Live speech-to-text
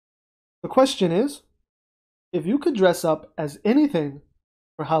The question is, if you could dress up as anything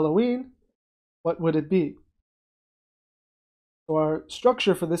for Halloween, what would it be? So our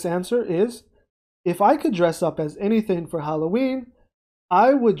structure for this answer is, if I could dress up as anything for Halloween,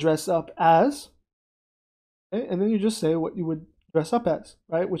 I would dress up as, okay, and then you just say what you would dress up as,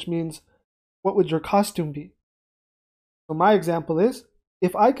 right? Which means, what would your costume be? So my example is,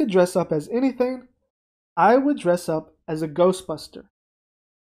 if I could dress up as anything, I would dress up as a Ghostbuster.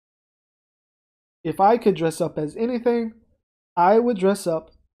 If I could dress up as anything, I would dress up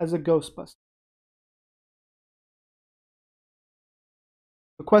as a Ghostbuster.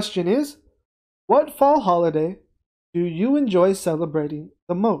 The question is, what fall holiday do you enjoy celebrating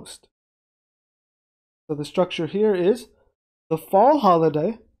the most? So the structure here is, the fall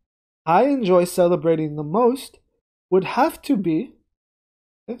holiday I enjoy celebrating the most would have to be,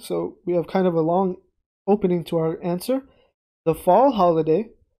 okay, so we have kind of a long opening to our answer. The fall holiday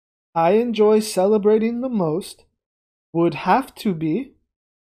I enjoy celebrating the most would have to be,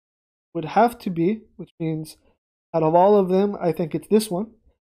 which means out of all of them, I think it's this one.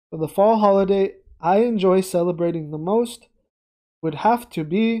 So the fall holiday I enjoy celebrating the most would have to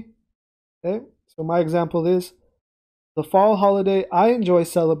be, okay, so my example is, the fall holiday I enjoy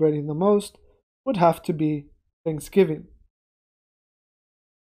celebrating the most would have to be Thanksgiving.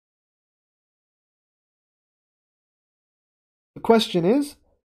 The question is,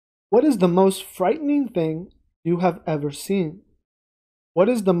 what is the most frightening thing you have ever seen? What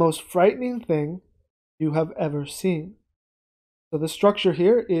is the most frightening thing you have ever seen? So the structure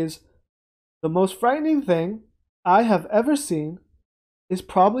here is, the most frightening thing I have ever seen is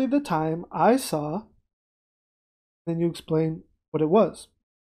probably the time I saw, then you explain what it was.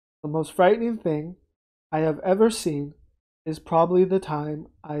 The most frightening thing I have ever seen is probably the time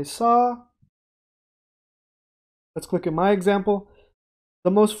I saw. Let's click at my example.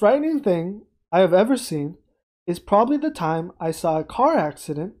 The most frightening thing I have ever seen is probably the time I saw a car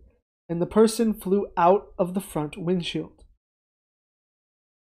accident and the person flew out of the front windshield.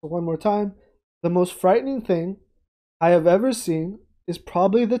 So one more time. The most frightening thing I have ever seen is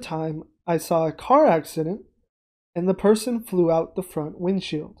probably the time I saw a car accident and the person flew out the front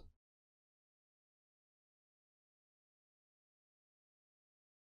windshield.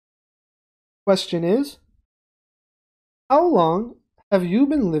 Question is, how long have you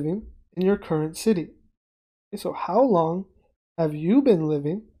been living in your current city? Okay, so how long have you been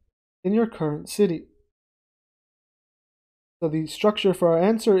living in your current city? So the structure for our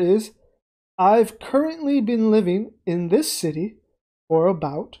answer is, I've currently been living in this city for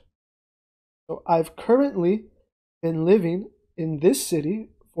about. So I've currently been living in this city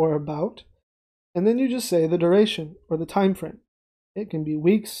for about, and then you just say the duration or the time frame. It can be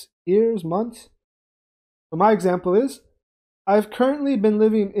weeks, years, months. So my example is, I've currently been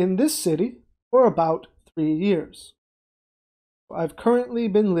living in this city for about 3 years. So I've currently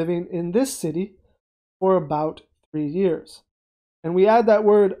been living in this city for about 3 years. And we add that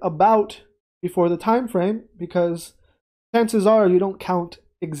word about before the time frame because chances are you don't count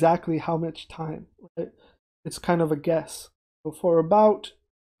exactly how much time, right? It's kind of a guess. So for about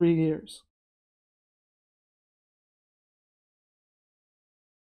 3 years.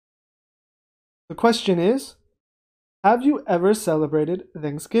 The question is, have you ever celebrated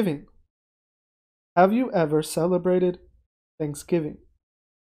Thanksgiving? Have you ever celebrated Thanksgiving?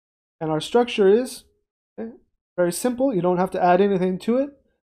 And our structure is, okay, very simple. You don't have to add anything to it.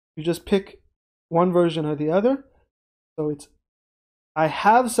 You just pick one version or the other. So it's, I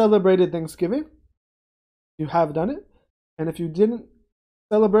have celebrated Thanksgiving. You have done it. And if you didn't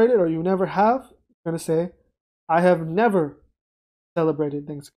celebrate it or you never have, you're going to say, I have never celebrated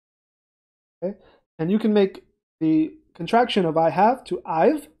Thanksgiving. Okay? And you can make the contraction of I have to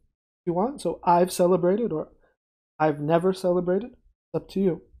I've if you want. So I've celebrated or I've never celebrated. It's up to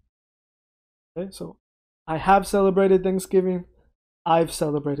you. Okay? So I have celebrated Thanksgiving. I've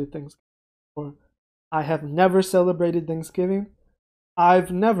celebrated Thanksgiving. Or I have never celebrated Thanksgiving.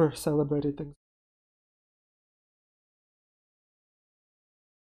 I've never celebrated Thanksgiving.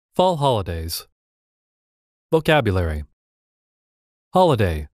 Fall holidays. Vocabulary.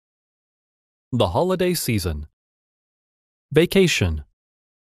 Holiday. The holiday season. Vacation.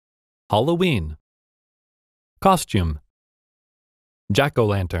 Halloween. Costume.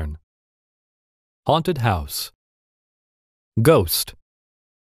 Jack-o'-lantern. Haunted house. Ghost.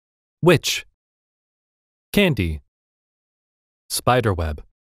 Witch. Candy. Spiderweb.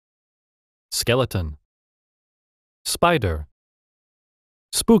 Skeleton. Spider.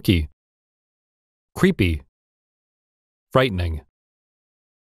 Spooky. Creepy. Frightening.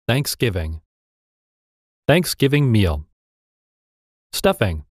 Thanksgiving. Thanksgiving meal.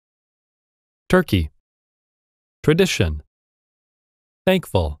 Stuffing. turkey, tradition,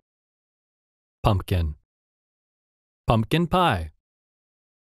 thankful, pumpkin, pumpkin pie,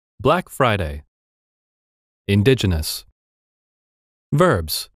 Black Friday, indigenous.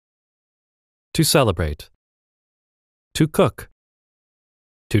 Verbs: to celebrate, to cook,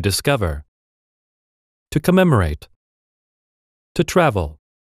 to discover, to commemorate, to travel,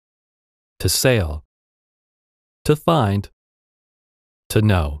 to sail, to find, to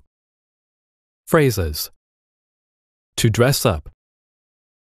know. Phrases: to dress up,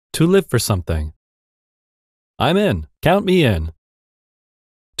 to live for something. I'm in, count me in.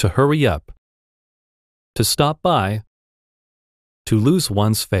 To hurry up, to stop by, to lose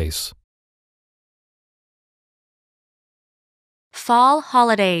one's face. Fall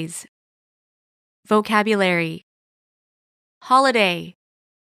holidays. Vocabulary: holiday,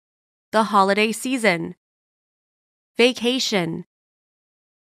 the holiday season, vacation,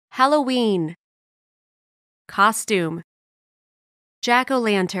 Halloween, costume,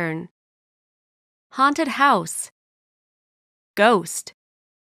 jack-o'-lantern, haunted house, ghost,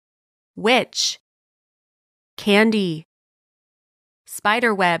 witch, candy,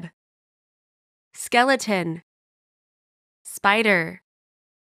 spiderweb, skeleton, spider,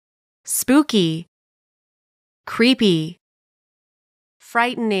 spooky, creepy,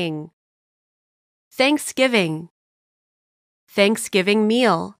 frightening, Thanksgiving, Thanksgiving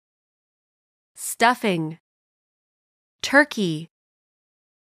meal, stuffing, turkey,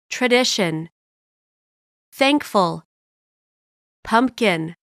 tradition, thankful,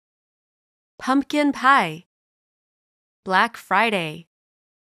 pumpkin, pumpkin pie, Black Friday,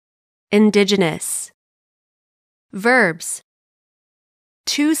 indigenous. Verbs: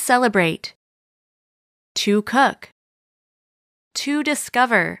 to celebrate, to cook, to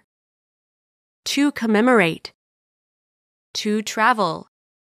discover, to commemorate, to travel,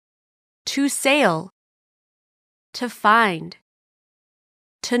 to sail, to find,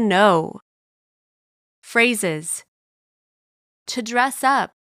 to know. Phrases: to dress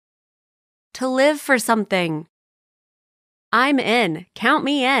up, to live for something. I'm in, count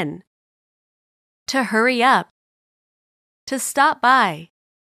me in. To hurry up, to stop by,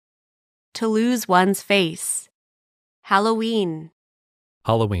 to lose one's face. Halloween.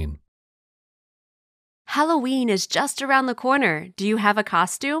 Halloween. Halloween is just around the corner. Do you have a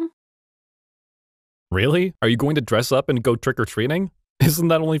costume? Really? Are you going to dress up and go trick-or-treating? Isn't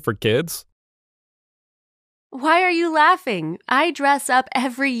that only for kids? Why are you laughing? I dress up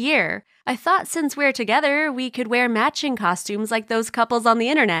every year. I thought since we're together, we could wear matching costumes like those couples on the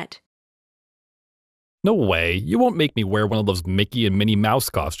internet. No way. You won't make me wear one of those Mickey and Minnie Mouse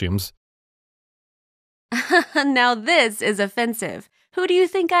costumes. Now this is offensive. Who do you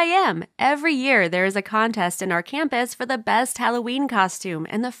think I am? Every year there is a contest in our campus for the best Halloween costume,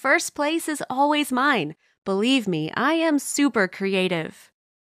 and the first place is always mine. Believe me, I am super creative.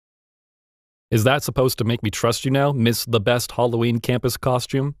 Is that supposed to make me trust you now, Miss the Best Halloween Campus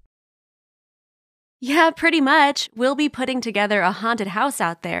Costume? Yeah, pretty much. We'll be putting together a haunted house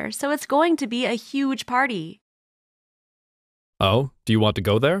out there, so it's going to be a huge party. Oh, do you want to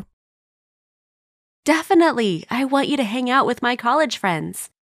go there? Definitely. I want you to hang out with my college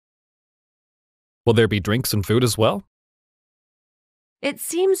friends. Will there be drinks and food as well? It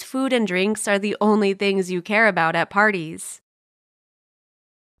seems food and drinks are the only things you care about at parties.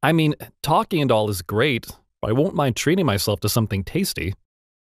 I mean, talking and all is great, but I won't mind treating myself to something tasty.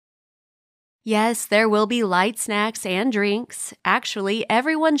 Yes, there will be light snacks and drinks. Actually,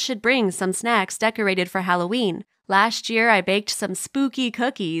 everyone should bring some snacks decorated for Halloween. Last year, I baked some spooky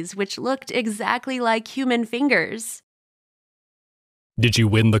cookies, which looked exactly like human fingers. Did you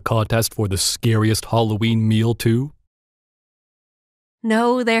win the contest for the scariest Halloween meal too?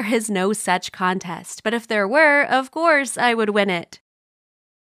 No, there is no such contest, but if there were, of course, I would win it.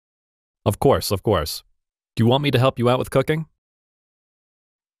 Of course, of course. Do you want me to help you out with cooking?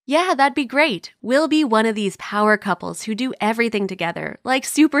 Yeah, that'd be great. We'll be one of these power couples who do everything together, like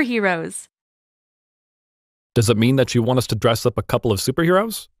superheroes. Does it mean that you want us to dress up a couple of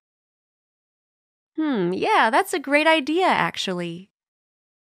superheroes? Yeah, that's a great idea, actually.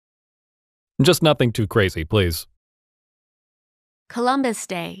 Just nothing too crazy, please. Columbus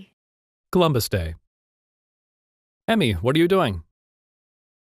Day. Columbus Day. Emmy, what are you doing?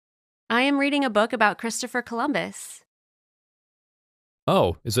 I am reading a book about Christopher Columbus.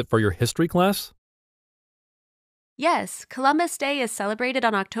 Oh, is it for your history class? Yes, Columbus Day is celebrated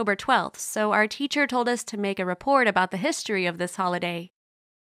on October 12th, so our teacher told us to make a report about the history of this holiday.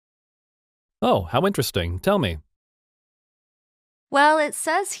 Oh, how interesting. Tell me. Well, it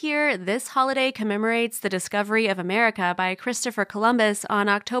says here this holiday commemorates the discovery of America by Christopher Columbus on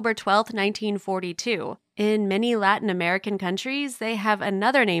October 12th, 1942. In many Latin American countries, they have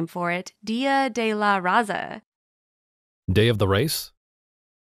another name for it, Dia de la Raza. Day of the race?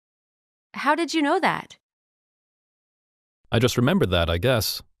 How did you know that? I just remembered that, I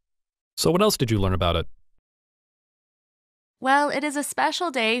guess. So what else did you learn about it? Well, it is a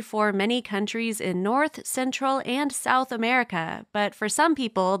special day for many countries in North, Central, and South America, but for some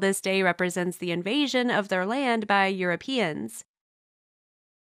people, this day represents the invasion of their land by Europeans.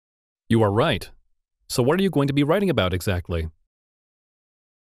 You are right. So what are you going to be writing about exactly?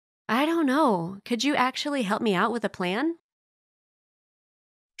 I don't know. Could you actually help me out with a plan?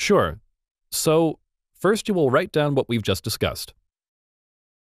 Sure. So, first you will write down what we've just discussed.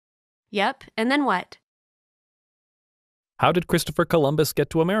 Yep, and then what? How did Christopher Columbus get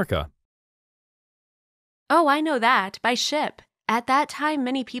to America? Oh, I know that, by ship. At that time,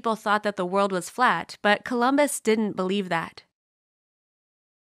 many people thought that the world was flat, but Columbus didn't believe that.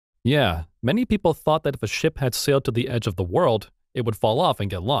 Yeah, many people thought that if a ship had sailed to the edge of the world, it would fall off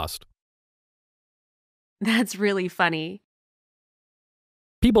and get lost. That's really funny.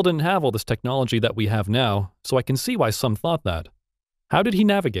 People didn't have all this technology that we have now, so I can see why some thought that. How did he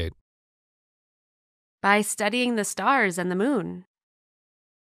navigate? By studying the stars and the moon.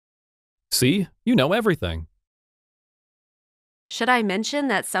 See, you know everything. Should I mention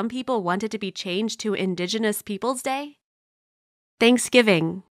that some people want it to be changed to Indigenous Peoples Day?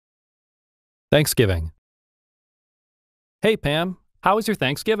 Thanksgiving. Thanksgiving. Hey, Pam, how was your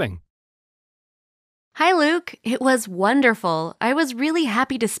Thanksgiving? Hi, Luke. It was wonderful. I was really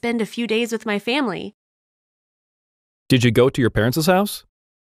happy to spend a few days with my family. Did you go to your parents' house?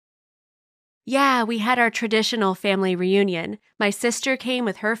 Yeah, we had our traditional family reunion. My sister came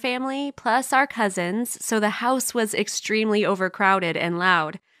with her family, plus our cousins, so the house was extremely overcrowded and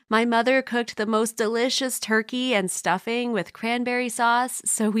loud. My mother cooked the most delicious turkey and stuffing with cranberry sauce,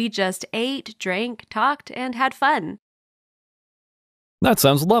 so we just ate, drank, talked, and had fun. That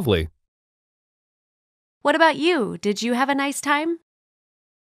sounds lovely. What about you? Did you have a nice time?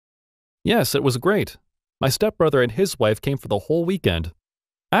 Yes, it was great. My stepbrother and his wife came for the whole weekend.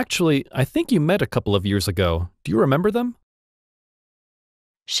 Actually, I think you met a couple of years ago. Do you remember them?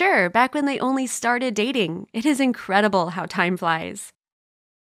 Sure, back when they only started dating. It is incredible how time flies.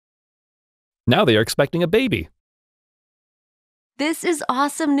 Now they are expecting a baby. This is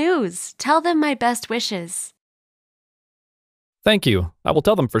awesome news. Tell them my best wishes. Thank you. I will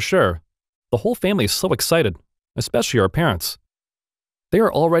tell them for sure. The whole family is so excited, especially our parents. They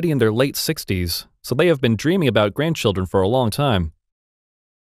are already in their late 60s, so they have been dreaming about grandchildren for a long time.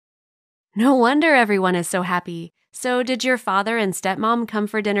 No wonder everyone is so happy. So, did your father and stepmom come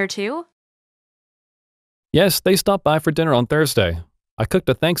for dinner too? Yes, they stopped by for dinner on Thursday. I cooked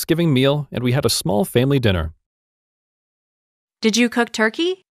a Thanksgiving meal and we had a small family dinner. Did you cook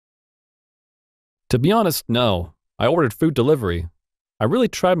turkey? To be honest, no. I ordered food delivery. I really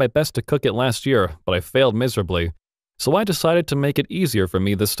tried my best to cook it last year, but I failed miserably, so I decided to make it easier for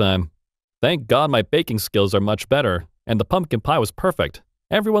me this time. Thank God my baking skills are much better, and the pumpkin pie was perfect.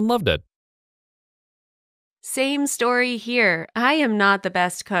 Everyone loved it. Same story here. I am not the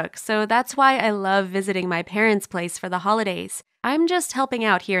best cook, so that's why I love visiting my parents' place for the holidays. I'm just helping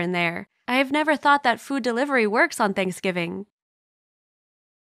out here and there. I've never thought that food delivery works on Thanksgiving.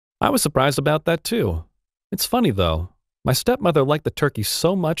 I was surprised about that too. It's funny though. My stepmother liked the turkey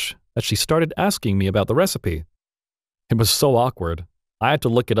so much that she started asking me about the recipe. It was so awkward. I had to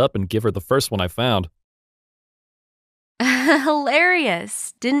look it up and give her the first one I found.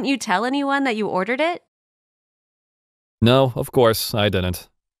 Hilarious! Didn't you tell anyone that you ordered it? No, of course, I didn't.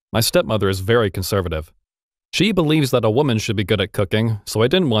 My stepmother is very conservative. She believes that a woman should be good at cooking, so I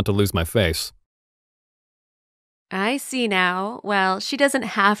didn't want to lose my face. I see now. Well, she doesn't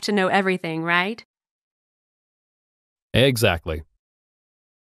have to know everything, right? Exactly.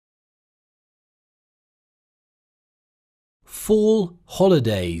 Fall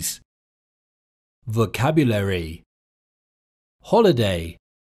holidays. Vocabulary. Holiday.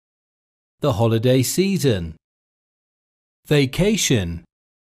 The holiday season. Vacation.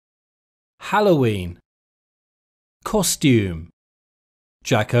 Halloween. Costume.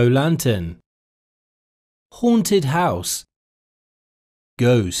 Jack-o'-lantern. Haunted house.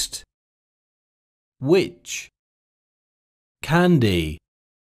 Ghost. Witch. Candy.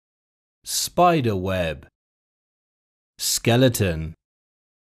 Spider web. Skeleton.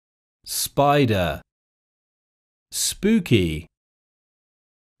 Spider. Spooky.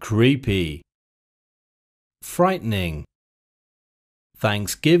 Creepy. Frightening.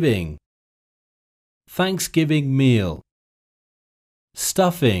 Thanksgiving. Thanksgiving meal.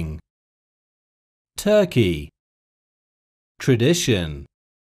 stuffing, turkey, tradition,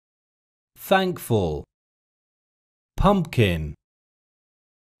 thankful, pumpkin,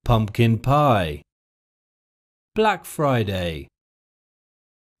 pumpkin pie, Black Friday,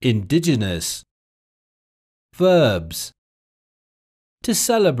 indigenous, verbs, to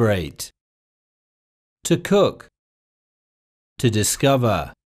celebrate, to cook, to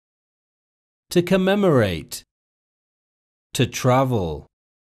discover, to commemorate, to travel,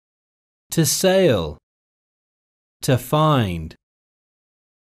 to sail, to find,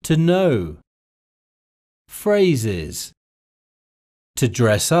 to know, phrases, to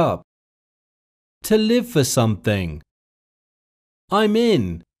dress up, to live for something. I'm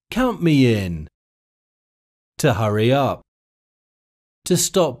in, count me in. To hurry up, to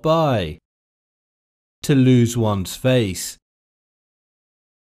stop by, to lose one's face.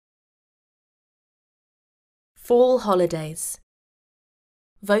 Fall holidays.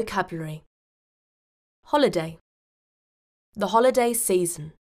 Vocabulary. Holiday. The holiday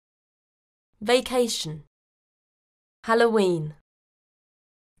season. Vacation. Halloween.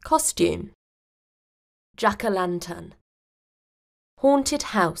 Costume. Jack-o'-lantern. Haunted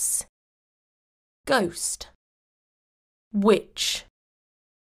house. Ghost. Witch.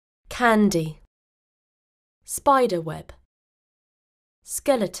 Candy. Spiderweb.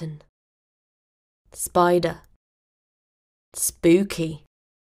 Skeleton. Spider. Spooky.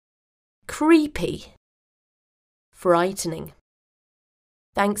 Creepy. Frightening.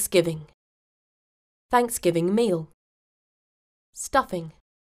 Thanksgiving. Thanksgiving meal. Stuffing.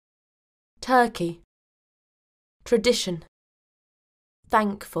 Turkey. Tradition.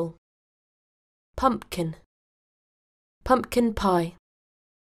 Thankful. Pumpkin. Pumpkin pie.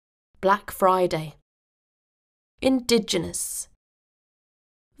 Black Friday. Indigenous.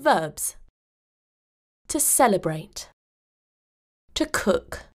 Verbs. To celebrate. To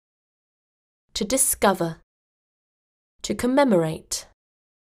cook. To discover. To commemorate.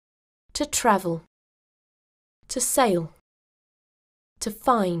 To travel. To sail. To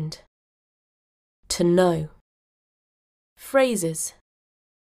find. To know. Phrases.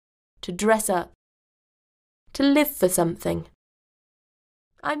 To dress up. To live for something.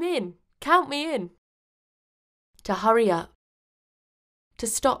 I'm in, count me in. To hurry up. To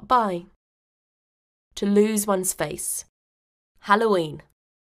stop by. To lose one's face. Halloween.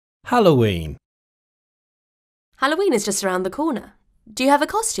 Halloween. Halloween is just around the corner. Do you have a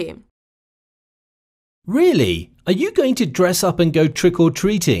costume? Really? Are you going to dress up and go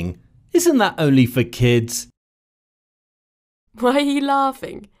trick-or-treating? Isn't that only for kids? Why are you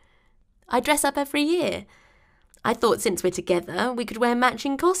laughing? I dress up every year. I thought since we're together, we could wear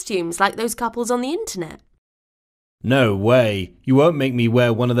matching costumes like those couples on the internet. No way. You won't make me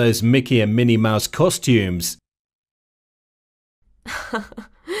wear one of those Mickey and Minnie Mouse costumes.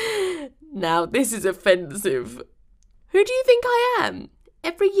 Now this is offensive. Who do you think I am?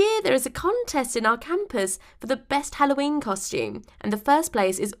 Every year there is a contest in our campus for the best Halloween costume, and the first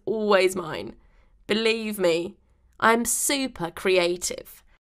place is always mine. Believe me, I'm super creative.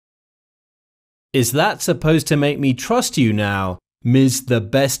 Is that supposed to make me trust you now, Ms. the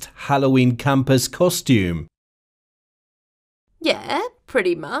Best Halloween Campus Costume? Yeah,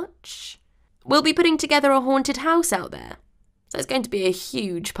 pretty much. We'll be putting together a haunted house out there, so it's going to be a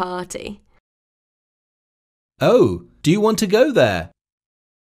huge party. Oh, do you want to go there?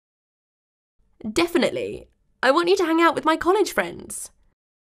 Definitely. I want you to hang out with my college friends.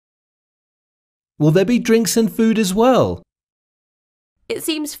 Will there be drinks and food as well? It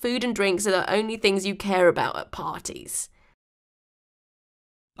seems food and drinks are the only things you care about at parties.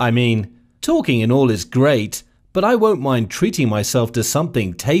 I mean, talking and all is great, but I won't mind treating myself to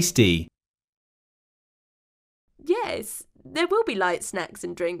something tasty. Yes, there will be light snacks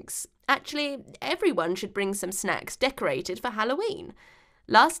and drinks. Actually, everyone should bring some snacks decorated for Halloween.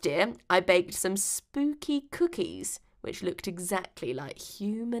 Last year, I baked some spooky cookies, which looked exactly like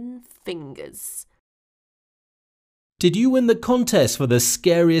human fingers. Did you win the contest for the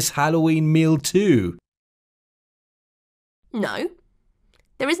scariest Halloween meal too? No,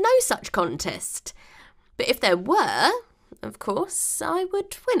 there is no such contest. But if there were, of course, I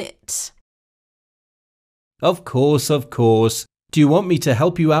would win it. Of course, of course. Do you want me to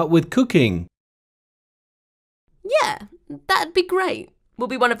help you out with cooking? Yeah, that'd be great. We'll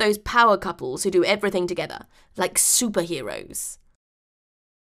be one of those power couples who do everything together, like superheroes.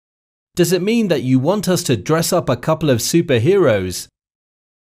 Does it mean that you want us to dress up a couple of superheroes?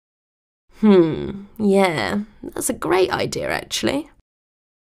 Yeah, that's a great idea, actually.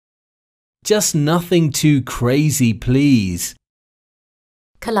 Just nothing too crazy, please.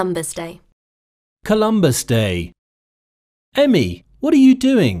 Columbus Day. Columbus Day. Emmy, What are you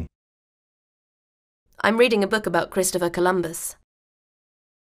doing? I'm reading a book about Christopher Columbus.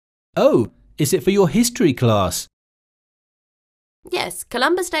 Oh, is it for your history class? Yes,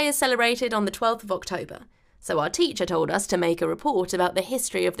 Columbus Day is celebrated on the 12th of October, so our teacher told us to make a report about the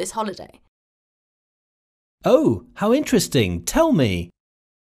history of this holiday. Oh, how interesting. Tell me.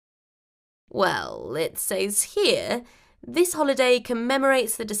 Well, it says here, this holiday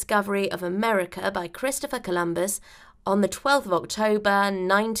commemorates the discovery of America by Christopher Columbus on the 12th of October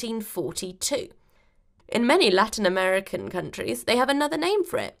 1942. In many Latin American countries, they have another name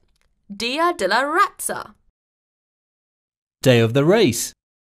for it, Dia de la Raza. Day of the race.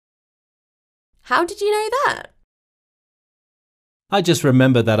 How did you know that? I just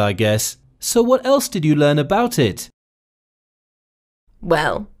remember that, I guess. So what else did you learn about it?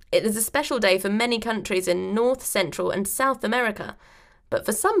 Well, it is a special day for many countries in North, Central and South America, but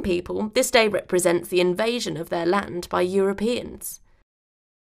for some people, this day represents the invasion of their land by Europeans.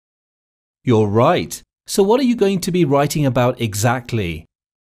 You're right. So what are you going to be writing about exactly?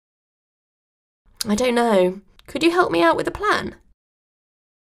 I don't know. Could you help me out with a plan?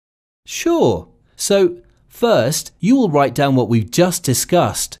 Sure. So, first, you will write down what we've just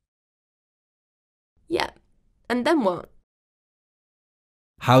discussed. Yeah. And then what?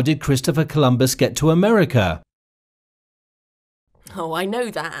 How did Christopher Columbus get to America? Oh, I know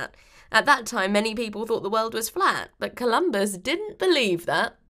that. At that time, many people thought the world was flat, but Columbus didn't believe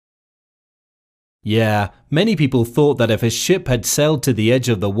that. Yeah, many people thought that if a ship had sailed to the edge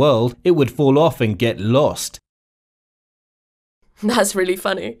of the world, it would fall off and get lost. That's really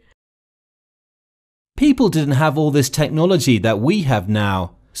funny. People didn't have all this technology that we have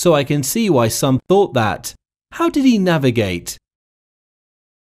now, so I can see why some thought that. How did he navigate?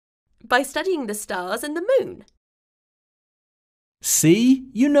 By studying the stars and the moon. See?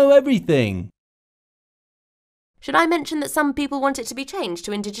 You know everything. Should I mention that some people want it to be changed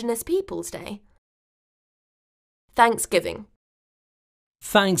to Indigenous Peoples' Day? Thanksgiving.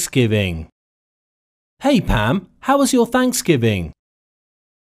 Thanksgiving. Hey Pam, how was your Thanksgiving?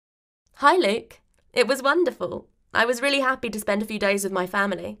 Hi Luke. It was wonderful. I was really happy to spend a few days with my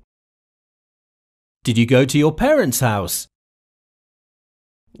family. Did you go to your parents' house?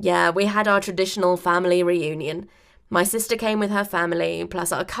 Yeah, we had our traditional family reunion. My sister came with her family,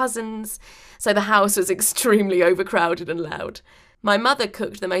 plus our cousins, so the house was extremely overcrowded and loud. My mother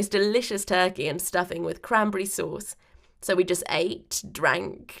cooked the most delicious turkey and stuffing with cranberry sauce, so we just ate,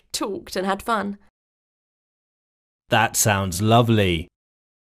 drank, talked and had fun. That sounds lovely.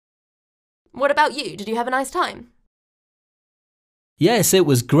 What about you? Did you have a nice time? Yes, it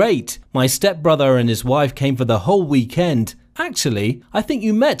was great. My stepbrother and his wife came for the whole weekend. Actually, I think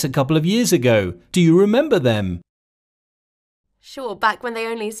you met a couple of years ago. Do you remember them? Sure, back when they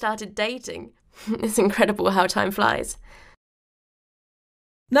only started dating. It's incredible how time flies.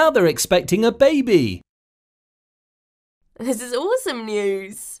 Now they're expecting a baby. This is awesome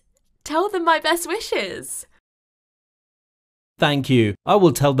news. Tell them my best wishes. Thank you. I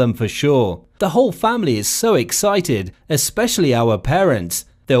will tell them for sure. The whole family is so excited, especially our parents.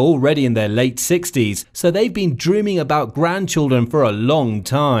 They're already in their late 60s, so they've been dreaming about grandchildren for a long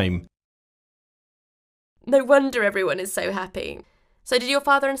time. No wonder everyone is so happy. So did your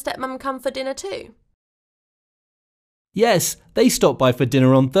father and stepmum come for dinner too? Yes, they stopped by for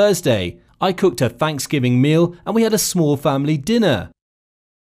dinner on Thursday. I cooked a Thanksgiving meal and we had a small family dinner.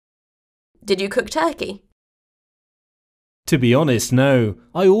 Did you cook turkey? To be honest, no.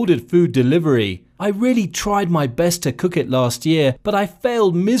 I ordered food delivery. I really tried my best to cook it last year, but I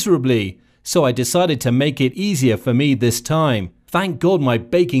failed miserably. So I decided to make it easier for me this time. Thank God my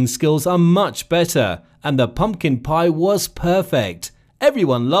baking skills are much better, and the pumpkin pie was perfect.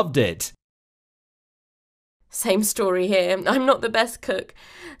 Everyone loved it. Same story here. I'm not the best cook,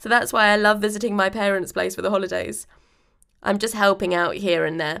 so that's why I love visiting my parents' place for the holidays. I'm just helping out here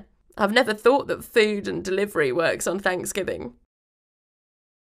and there. I've never thought that food and delivery works on Thanksgiving.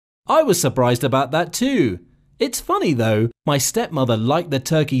 I was surprised about that too. It's funny though, my stepmother liked the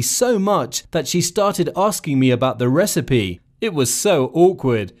turkey so much that she started asking me about the recipe. It was so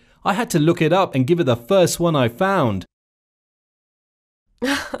awkward. I had to look it up and give her the first one I found.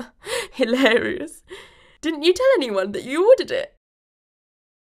 Hilarious. Didn't you tell anyone that you ordered it?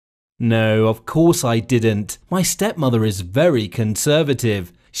 No, of course I didn't. My stepmother is very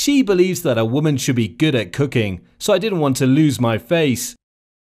conservative. She believes that a woman should be good at cooking, so I didn't want to lose my face.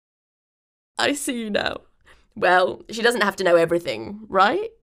 I see you now. Well, she doesn't have to know everything, right?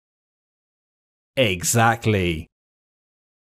 Exactly.